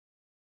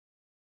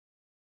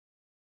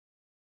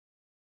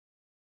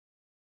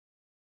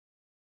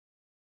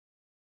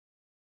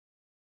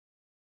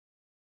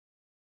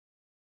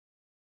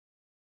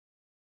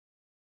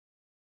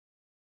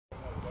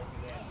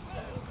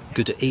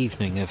Good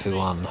evening,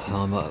 everyone.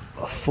 I'm at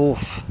a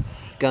fourth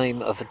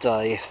game of the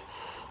day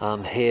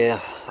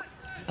here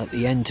at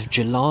the end of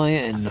July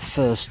in the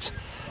first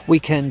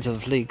weekend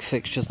of league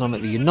fixtures, and I'm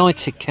at the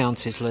United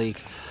Counties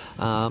League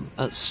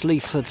at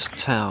Sleaford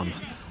Town.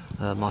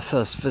 My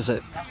first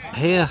visit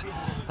here,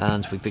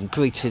 and we've been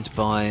greeted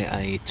by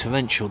a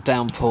torrential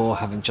downpour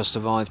having just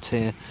arrived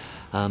here.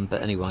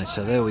 But anyway,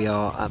 so there we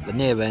are at the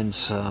near end.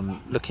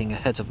 Looking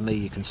ahead of me,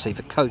 you can see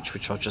the coach,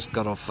 which I just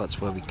got off. That's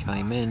where we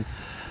came in.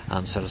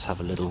 So let's have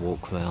a little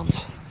walk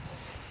around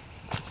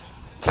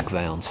the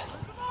ground.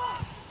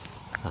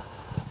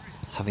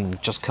 Having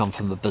just come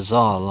from a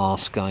bizarre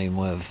last game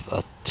with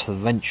a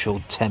torrential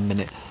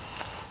 10-minute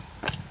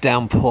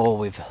downpour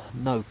with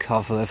no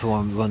cover,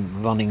 everyone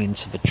running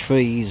into the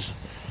trees.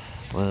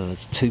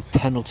 There's 2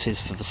 penalties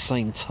for the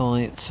same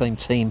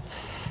team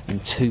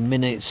in 2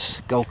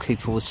 minutes.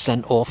 Goalkeeper was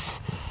sent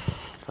off.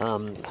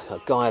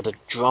 A guy had a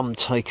drum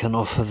taken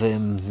off of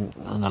him,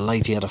 and a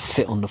lady had a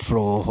fit on the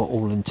floor,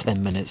 all in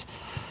 10 minutes.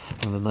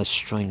 One of the most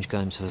strange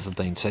games I've ever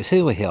been to. So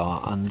here we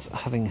are, and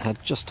having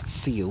had just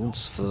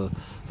fields for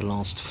the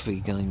last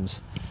 3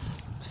 games,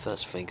 the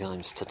first 3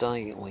 games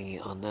today, we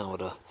are now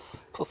at a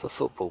proper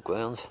football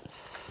ground.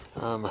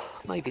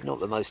 Maybe not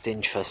the most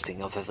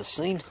interesting I've ever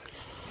seen.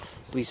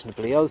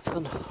 Reasonably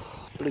open,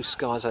 blue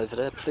skies over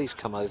there. Please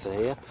come over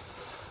here.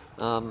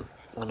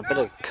 And a bit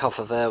of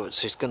cover there,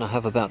 which is going to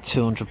have about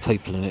 200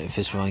 people in it if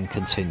this rain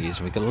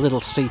continues. We've got a little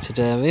seated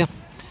area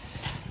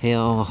here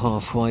on the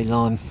halfway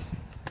line.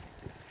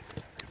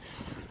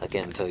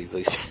 Again, very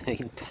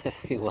routine.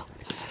 Everyone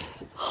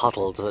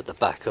huddled at the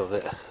back of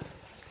it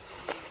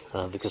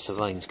because the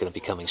rain's going to be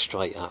coming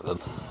straight at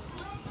them.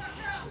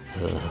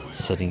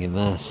 Sitting in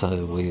there,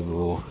 so we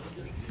will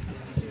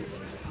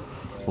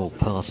walk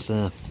past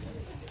there.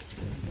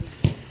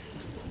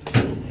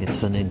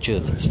 It's an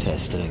endurance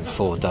test, doing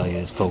 4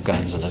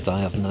 games in a day.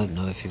 I don't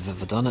know if you've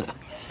ever done it.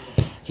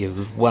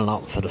 You're well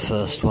up for the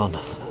first one.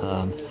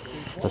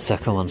 The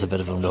second one's a bit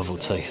of a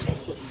novelty.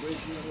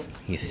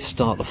 You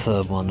start the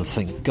third one and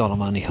think, God,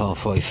 I'm only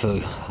halfway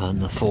through,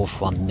 and the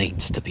fourth one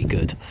needs to be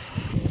good.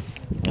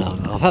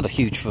 I've had a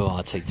huge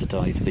variety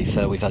today, to be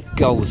fair. We've had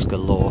goals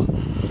galore,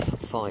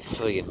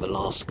 5-3 in the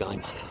last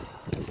game.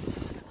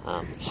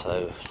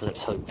 So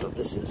let's hope that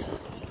this is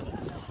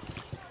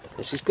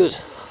good.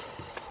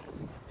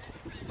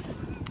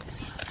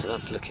 So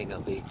that's looking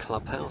at the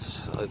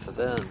clubhouse over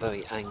there, and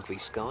very angry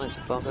skies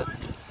above it.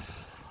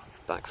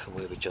 Back from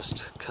where we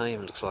just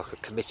came, looks like a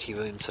committee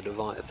room to the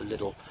right of the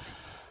little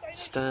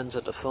stand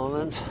at the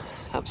far end.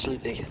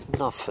 Absolutely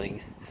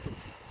nothing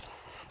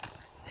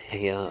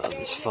here at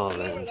this far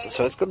end.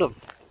 So it's got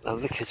a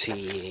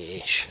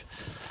rickety-ish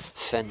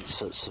fence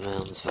that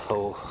surrounds the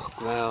whole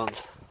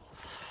ground.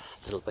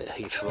 A little bit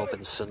Heath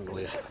Robinson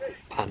with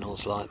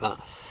panels like that,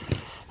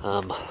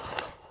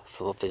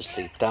 for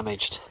obviously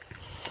damaged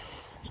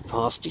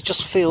past. You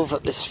just feel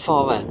that this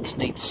far end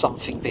needs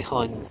something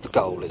behind the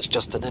goal. It's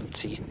just an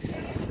empty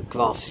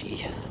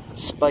grassy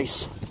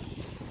space,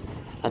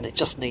 and it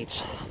just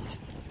needs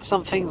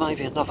something,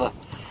 maybe another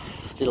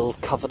little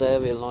covered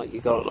area like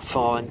you got at the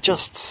far end,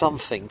 just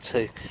something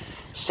to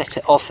set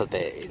it off a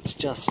bit. It's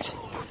just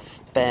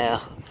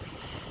bare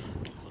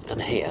and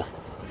here,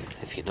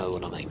 if you know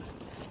what I mean.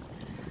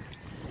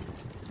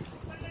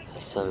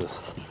 So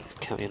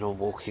carrying on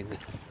walking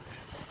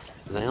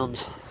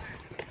around.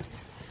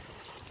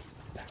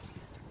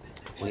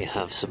 We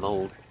have some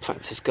old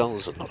practice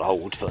goals, or not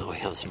old, but we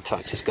have some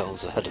practice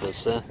goals ahead of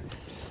us there.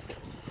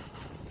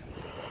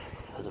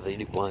 And a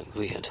really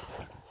weird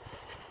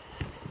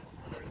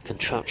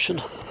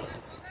contraption.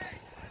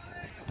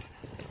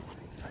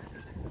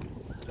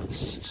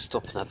 Let's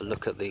stop and have a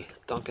look at the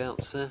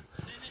dugouts there.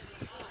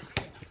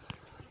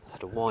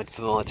 Had a wide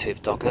variety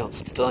of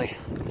dugouts today,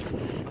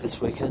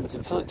 this weekend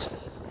in fact.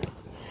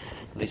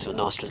 These are a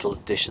nice little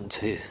addition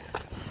to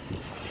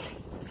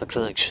the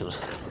collection.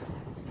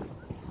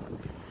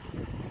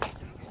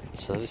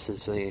 So this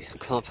is the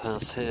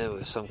clubhouse here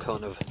with some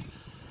kind of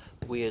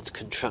weird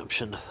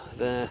contraption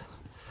there.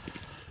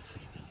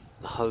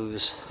 The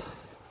hose,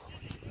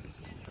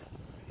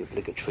 the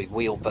obligatory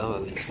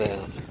wheelbarrow is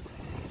there.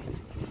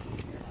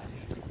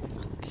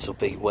 This will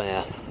be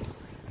where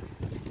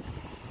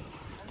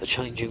the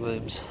changing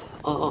rooms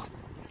are.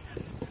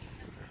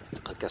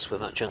 I guess where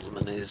that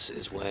gentleman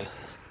is where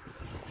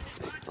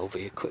all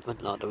the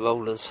equipment like the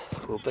rollers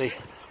will be.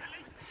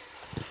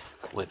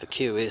 Where the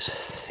queue is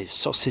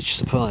sausage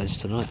surprise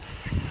tonight,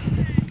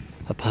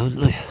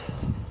 apparently.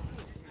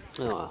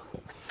 Oh,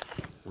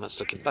 and that's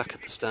looking back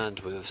at the stand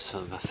with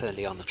some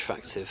fairly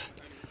unattractive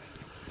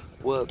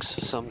works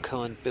of some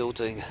kind,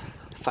 building,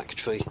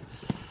 factory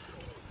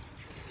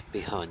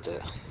behind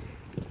it.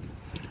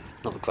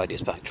 Not the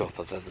greatest backdrop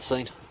I've ever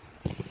seen.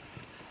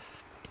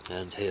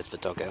 And here's the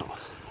dugout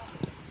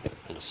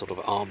in a sort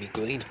of army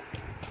green.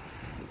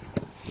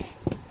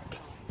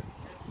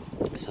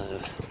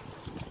 So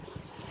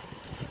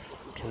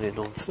carrying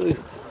on through.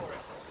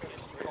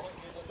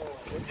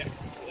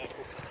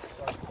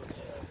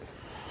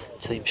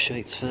 Team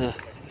sheets there.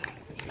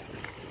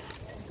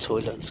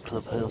 toilets,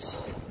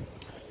 clubhouse,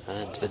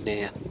 and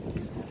veneer.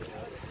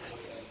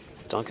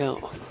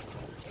 Dugout.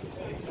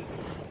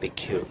 Big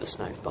queue at the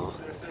snack bar.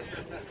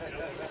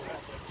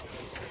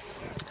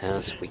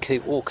 As we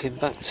keep walking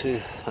back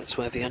to, that's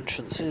where the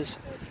entrance is.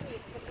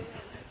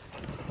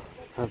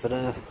 Over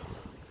there.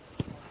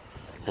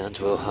 And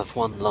we'll have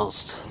one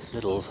last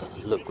little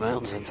look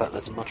round. In fact,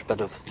 there's a much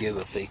better view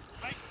of the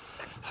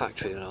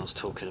factory that I was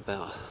talking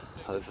about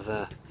over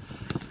there.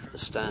 The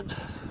stand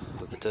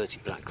with the dirty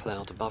black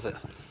cloud above it.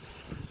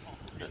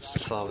 That's the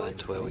far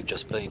end where we've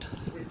just been.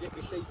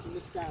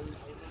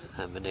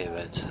 And the near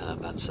end,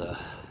 that's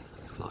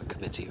like a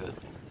committee room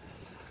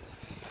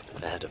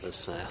ahead of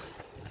us there.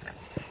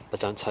 But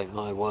don't take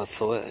my word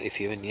for it.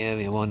 If you're in the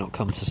area, why not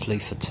come to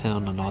Sleaford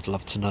Town? And I'd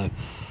love to know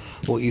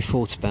what you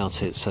thought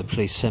about it, so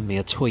please send me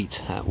a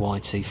tweet at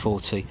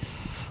YT40,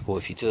 or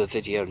if you do a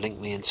video, link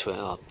me into it.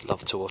 I'd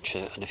love to watch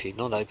it. And if you're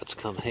not able to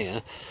come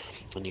here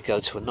and you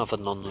go to another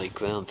non-league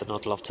ground, then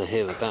I'd love to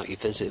hear about your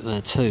visit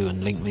there too,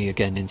 and link me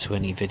again into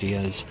any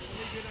videos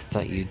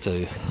that you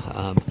do.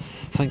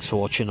 Thanks for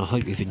watching. I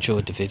hope you've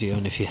enjoyed the video,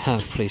 and if you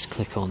have, please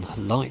click on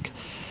like,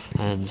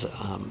 and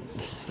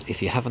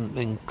if you haven't,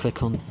 then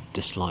click on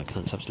dislike.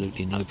 That's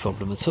absolutely no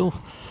problem at all.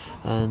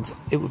 And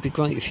it would be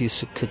great if you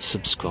could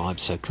subscribe,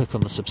 so click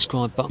on the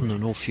subscribe button,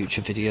 and all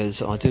future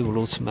videos I do will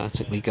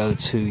automatically go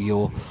to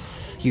your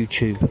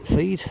YouTube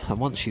feed. And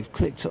once you've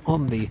clicked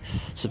on the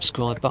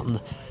subscribe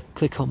button,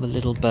 click on the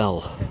little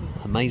bell.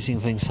 Amazing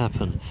things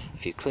happen.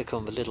 If you click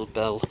on the little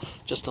bell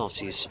just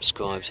after you've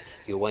subscribed,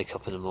 you'll wake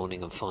up in the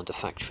morning and find a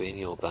factory in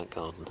your back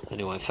garden.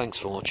 Anyway, thanks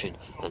for watching,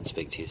 and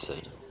speak to you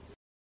soon.